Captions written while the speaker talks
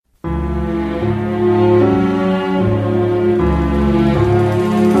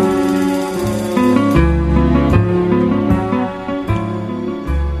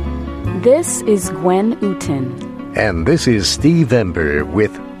This is Gwen Uten. And this is Steve Ember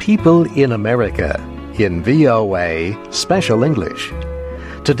with People in America in VOA Special English.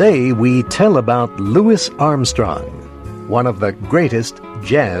 Today we tell about Louis Armstrong, one of the greatest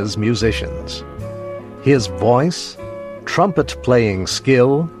jazz musicians. His voice, trumpet-playing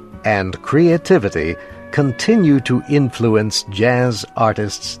skill, and creativity continue to influence jazz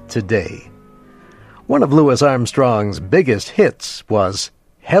artists today. One of Louis Armstrong's biggest hits was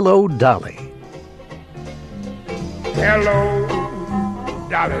Hello, Dolly. Hello,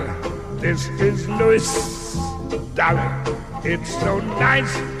 Dolly, this is Louis. Dolly, it's so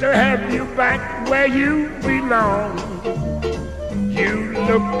nice to have you back where you belong. You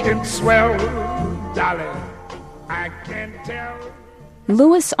lookin' swell, Dolly, I can tell.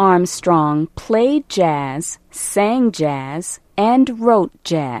 Louis Armstrong played jazz, sang jazz, and wrote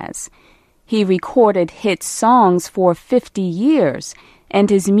jazz. He recorded hit songs for 50 years, and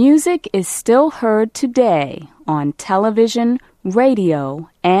his music is still heard today on television, radio,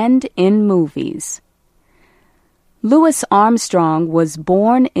 and in movies. Louis Armstrong was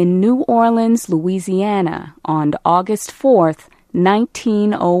born in New Orleans, Louisiana on August 4th,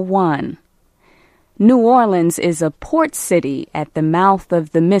 1901. New Orleans is a port city at the mouth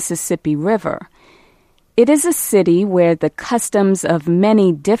of the Mississippi River. It is a city where the customs of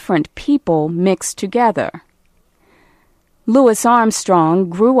many different people mix together. Louis Armstrong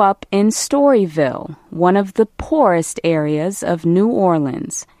grew up in Storyville, one of the poorest areas of New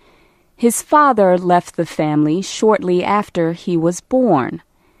Orleans. His father left the family shortly after he was born.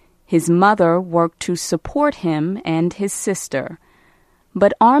 His mother worked to support him and his sister,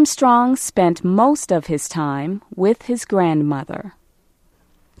 but Armstrong spent most of his time with his grandmother.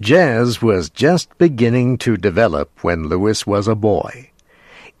 Jazz was just beginning to develop when Louis was a boy.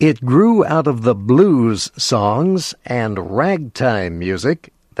 It grew out of the blues songs and ragtime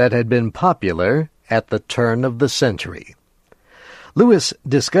music that had been popular at the turn of the century. Louis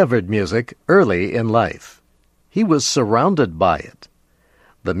discovered music early in life. He was surrounded by it.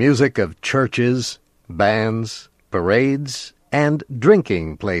 The music of churches, bands, parades, and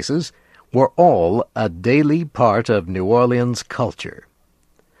drinking places were all a daily part of New Orleans culture.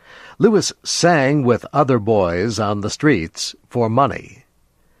 Louis sang with other boys on the streets for money.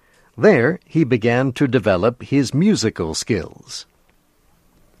 There, he began to develop his musical skills.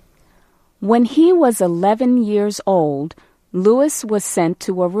 When he was 11 years old, Louis was sent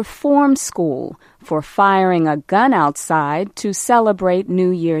to a reform school for firing a gun outside to celebrate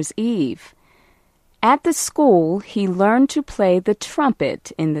New Year's Eve. At the school, he learned to play the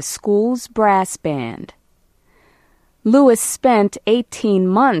trumpet in the school's brass band. Louis spent 18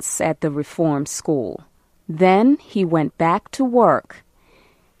 months at the reform school. Then he went back to work.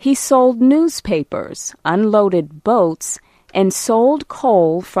 He sold newspapers, unloaded boats, and sold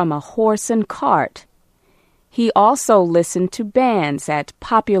coal from a horse and cart. He also listened to bands at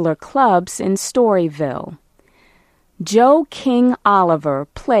popular clubs in Storyville. Joe King Oliver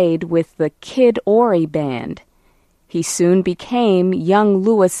played with the Kid Ory Band. He soon became young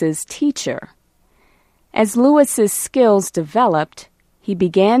Louis's teacher. As Louis's skills developed, he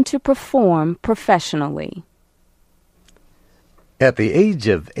began to perform professionally. At the age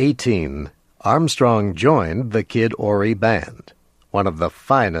of 18, Armstrong joined the Kid Ory Band, one of the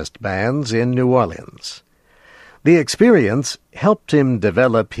finest bands in New Orleans. The experience helped him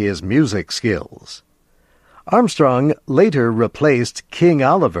develop his music skills. Armstrong later replaced King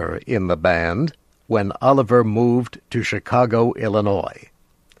Oliver in the band when Oliver moved to Chicago, Illinois.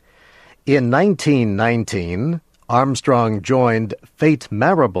 In 1919, Armstrong joined Fate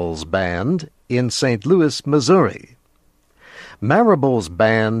Marable's band in St. Louis, Missouri. Marable's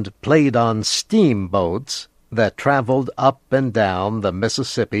band played on steamboats that traveled up and down the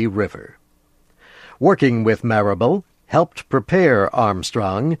Mississippi River. Working with Marable helped prepare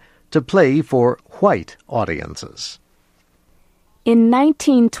Armstrong to play for white audiences. In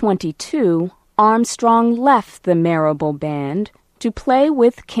 1922, Armstrong left the Marable Band to play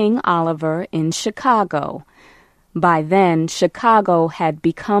with King Oliver in Chicago. By then, Chicago had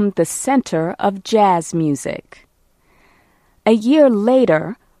become the center of jazz music. A year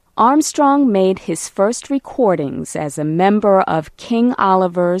later, Armstrong made his first recordings as a member of King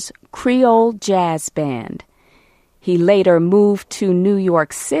Oliver's Creole Jazz Band. He later moved to New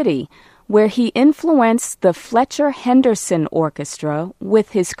York City, where he influenced the Fletcher Henderson Orchestra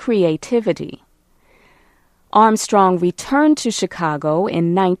with his creativity. Armstrong returned to Chicago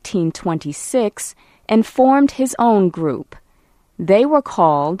in 1926 and formed his own group. They were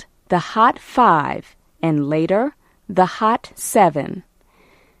called the Hot Five and later the Hot Seven.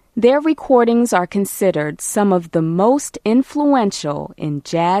 Their recordings are considered some of the most influential in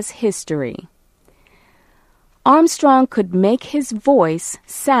jazz history. Armstrong could make his voice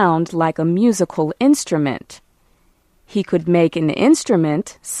sound like a musical instrument. He could make an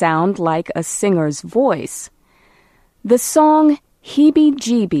instrument sound like a singer's voice. The song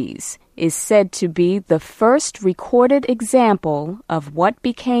Heebie-Jeebies is said to be the first recorded example of what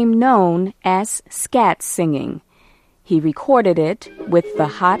became known as scat singing. He recorded it with the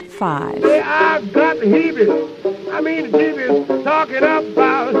Hot Five. Say, I've got the heebies. I mean the jeebies, talking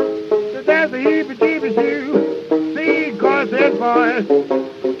about that there's a heebie-jeebies too. See, cause that boy,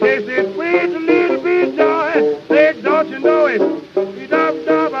 taste it with a little bit joy. Say, don't you know it? You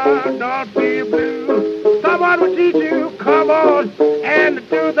don't be blue. Someone will teach you, come on, and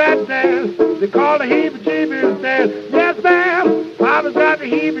do that dance. They call the heebie-jeebies dance. Yes, ma'am, Papa's got the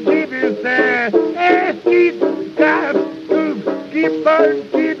heebie-jeebies dance. Hey, keep guys, keep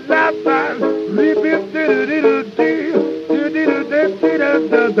birds, keep laughing. Repeat,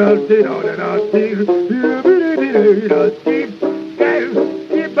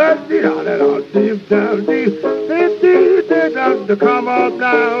 come on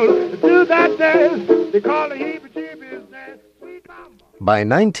down, do that dance. They call the heebie-jeebies dance. By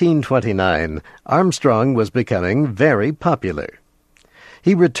 1929, Armstrong was becoming very popular.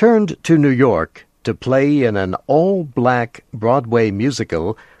 He returned to New York to play in an all-black Broadway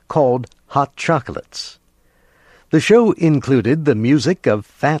musical called Hot Chocolates. The show included the music of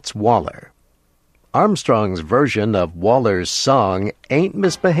Fats Waller. Armstrong's version of Waller's song, Ain't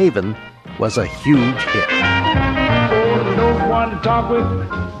Misbehavin', was a huge hit. Oh, no one to talk with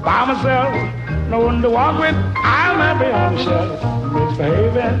by myself, no one to walk with, I'll not be on the shelf.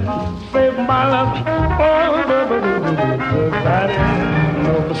 Misbehaving, saving my love. Oh,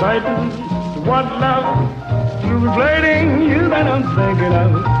 no forsaken, what love. To be flirting, you that I'm thinking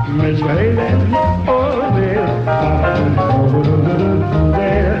of. Misbehaving, oh, there.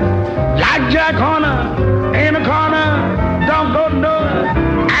 Like Jack Horner, in a corner, don't go nowhere,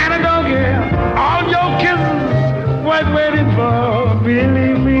 and I don't care. All your kisses, what waiting for,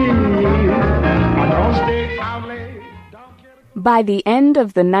 believe me. I don't stay out late, don't get a... By the end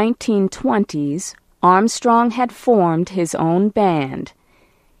of the 1920s, Armstrong had formed his own band.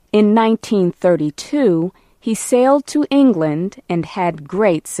 In 1932, he sailed to England and had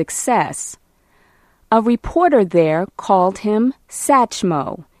great success. A reporter there called him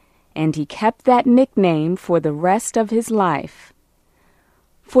Satchmo, and he kept that nickname for the rest of his life.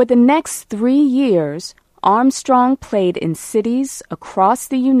 For the next 3 years, Armstrong played in cities across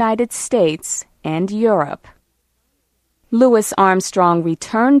the United States and Europe. Louis Armstrong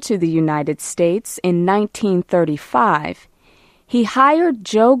returned to the United States in 1935. He hired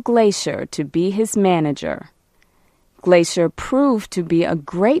Joe Glacier to be his manager. Glacier proved to be a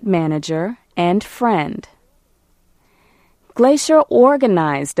great manager and friend. Glacier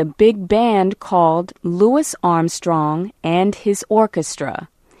organized a big band called Louis Armstrong and His Orchestra.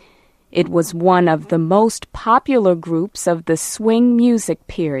 It was one of the most popular groups of the swing music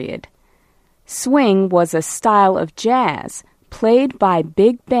period. Swing was a style of jazz played by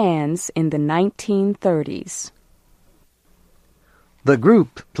big bands in the 1930s. The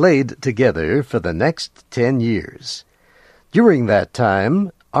group played together for the next 10 years. During that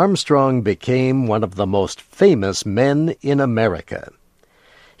time, Armstrong became one of the most famous men in America.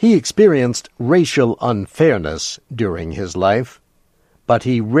 He experienced racial unfairness during his life, but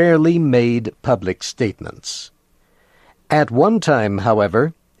he rarely made public statements. At one time,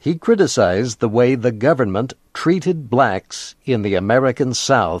 however, he criticized the way the government treated blacks in the American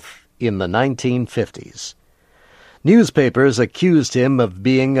South in the 1950s. Newspapers accused him of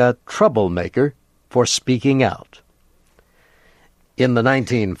being a troublemaker for speaking out. In the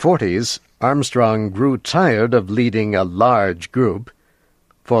 1940s, Armstrong grew tired of leading a large group.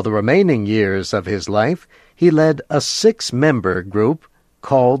 For the remaining years of his life, he led a 6-member group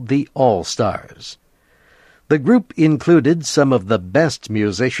called the All-Stars. The group included some of the best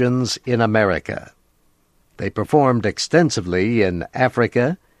musicians in America. They performed extensively in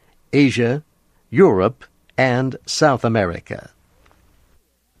Africa, Asia, Europe, and South America.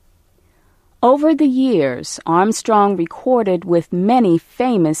 Over the years, Armstrong recorded with many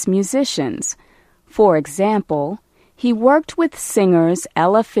famous musicians. For example, he worked with singers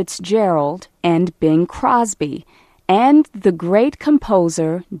Ella Fitzgerald and Bing Crosby, and the great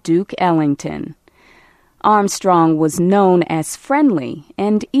composer Duke Ellington. Armstrong was known as friendly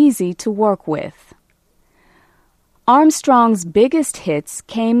and easy to work with. Armstrong's biggest hits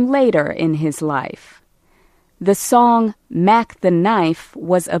came later in his life. The song Mac the Knife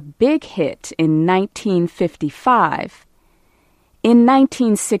was a big hit in 1955. In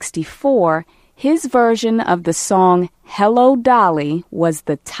 1964, his version of the song Hello Dolly was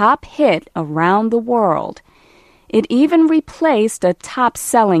the top hit around the world. It even replaced a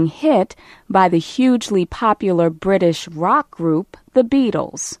top-selling hit by the hugely popular British rock group, the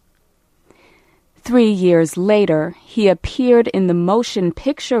Beatles. 3 years later, he appeared in the motion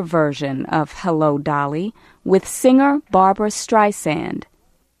picture version of Hello Dolly with singer Barbra Streisand.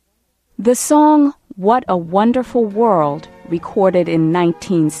 The song What a Wonderful World, recorded in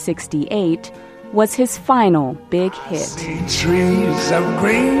 1968, was his final big hit. I see trees of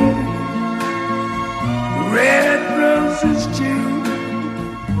green, red roses too.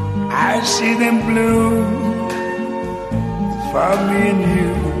 I see them bloom for me and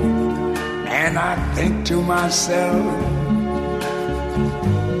you. And I think to myself,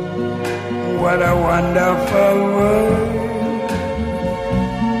 what a wonderful world.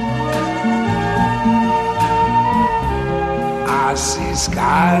 I see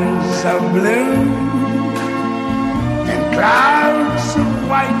skies of blue and clouds of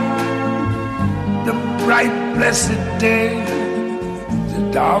white, the bright blessed day, the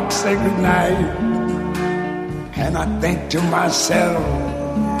dark sacred night. And I think to myself,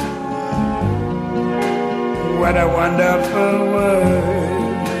 what a wonderful world.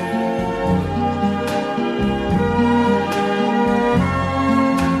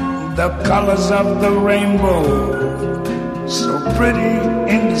 The colors of the rainbow, so pretty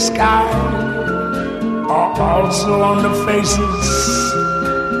in the sky, are also on the faces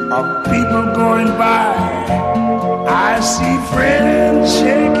of people going by. I see friends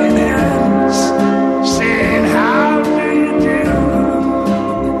shaking hands, saying, how do you do?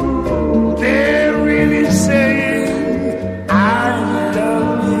 They're really saying, I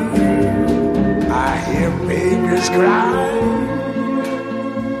love you. I hear babies cry.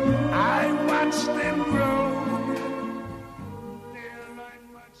 I watch them grow. They're like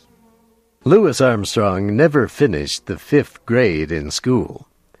much more. Louis Armstrong never finished the 5th grade in school.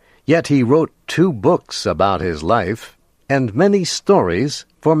 Yet he wrote 2 books about his life and many stories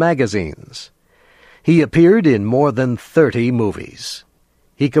for magazines. He appeared in more than 30 movies.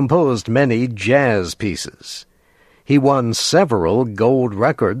 He composed many jazz pieces. He won several gold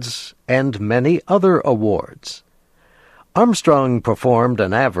records and many other awards. Armstrong performed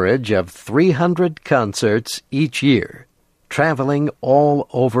an average of 300 concerts each year, traveling all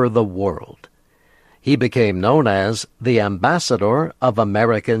over the world. He became known as the Ambassador of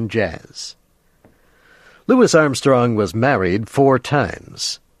American Jazz. Louis Armstrong was married 4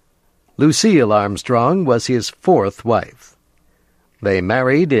 times. Lucille Armstrong was his 4th wife. They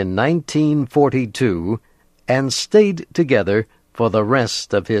married in 1942 and stayed together for the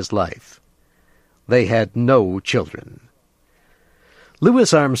rest of his life. They had no children.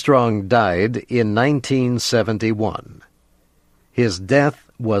 Louis Armstrong died in 1971. His death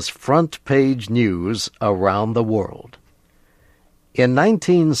was front-page news around the world. In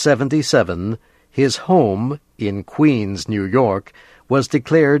 1977, his home in Queens, New York, was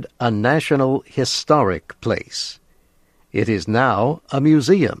declared a National Historic Place. It is now a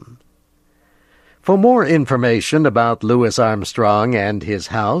museum. For more information about Louis Armstrong and his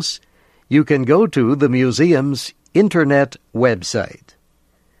house, you can go to the museum's Internet website.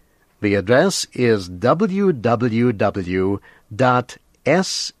 The address is www.satchmo.net.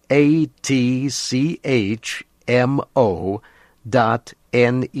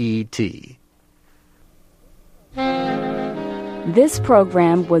 This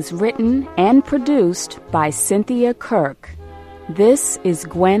program was written and produced by Cynthia Kirk. This is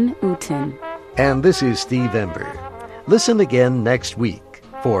Gwen Uten. And this is Steve Ember. Listen again next week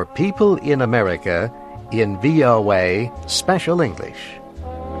for People in America in VOA Special English.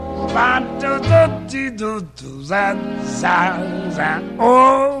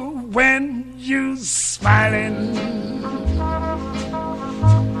 Oh, when you smiling,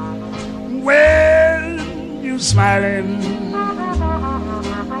 when you smiling,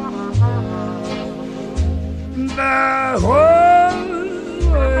 the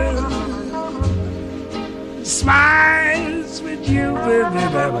whole world smiles with you, baby.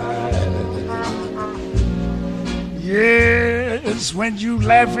 Yes, when you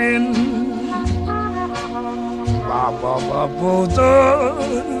laughing,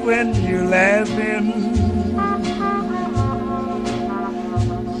 when you laughing,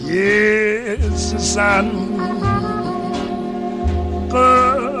 yes, the sun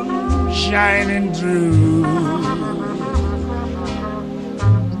comes shining through.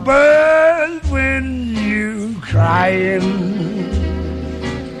 But when you crying,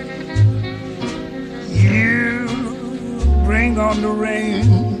 you bring on the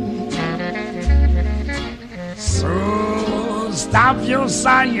rain. So stop your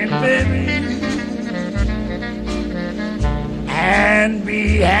sighing, baby, and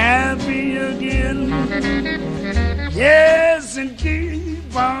be happy again. Yes, and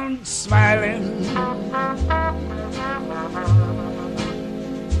keep on smiling.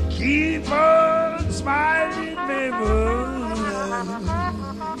 Keep on smiling, baby.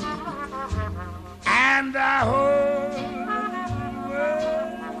 And I hope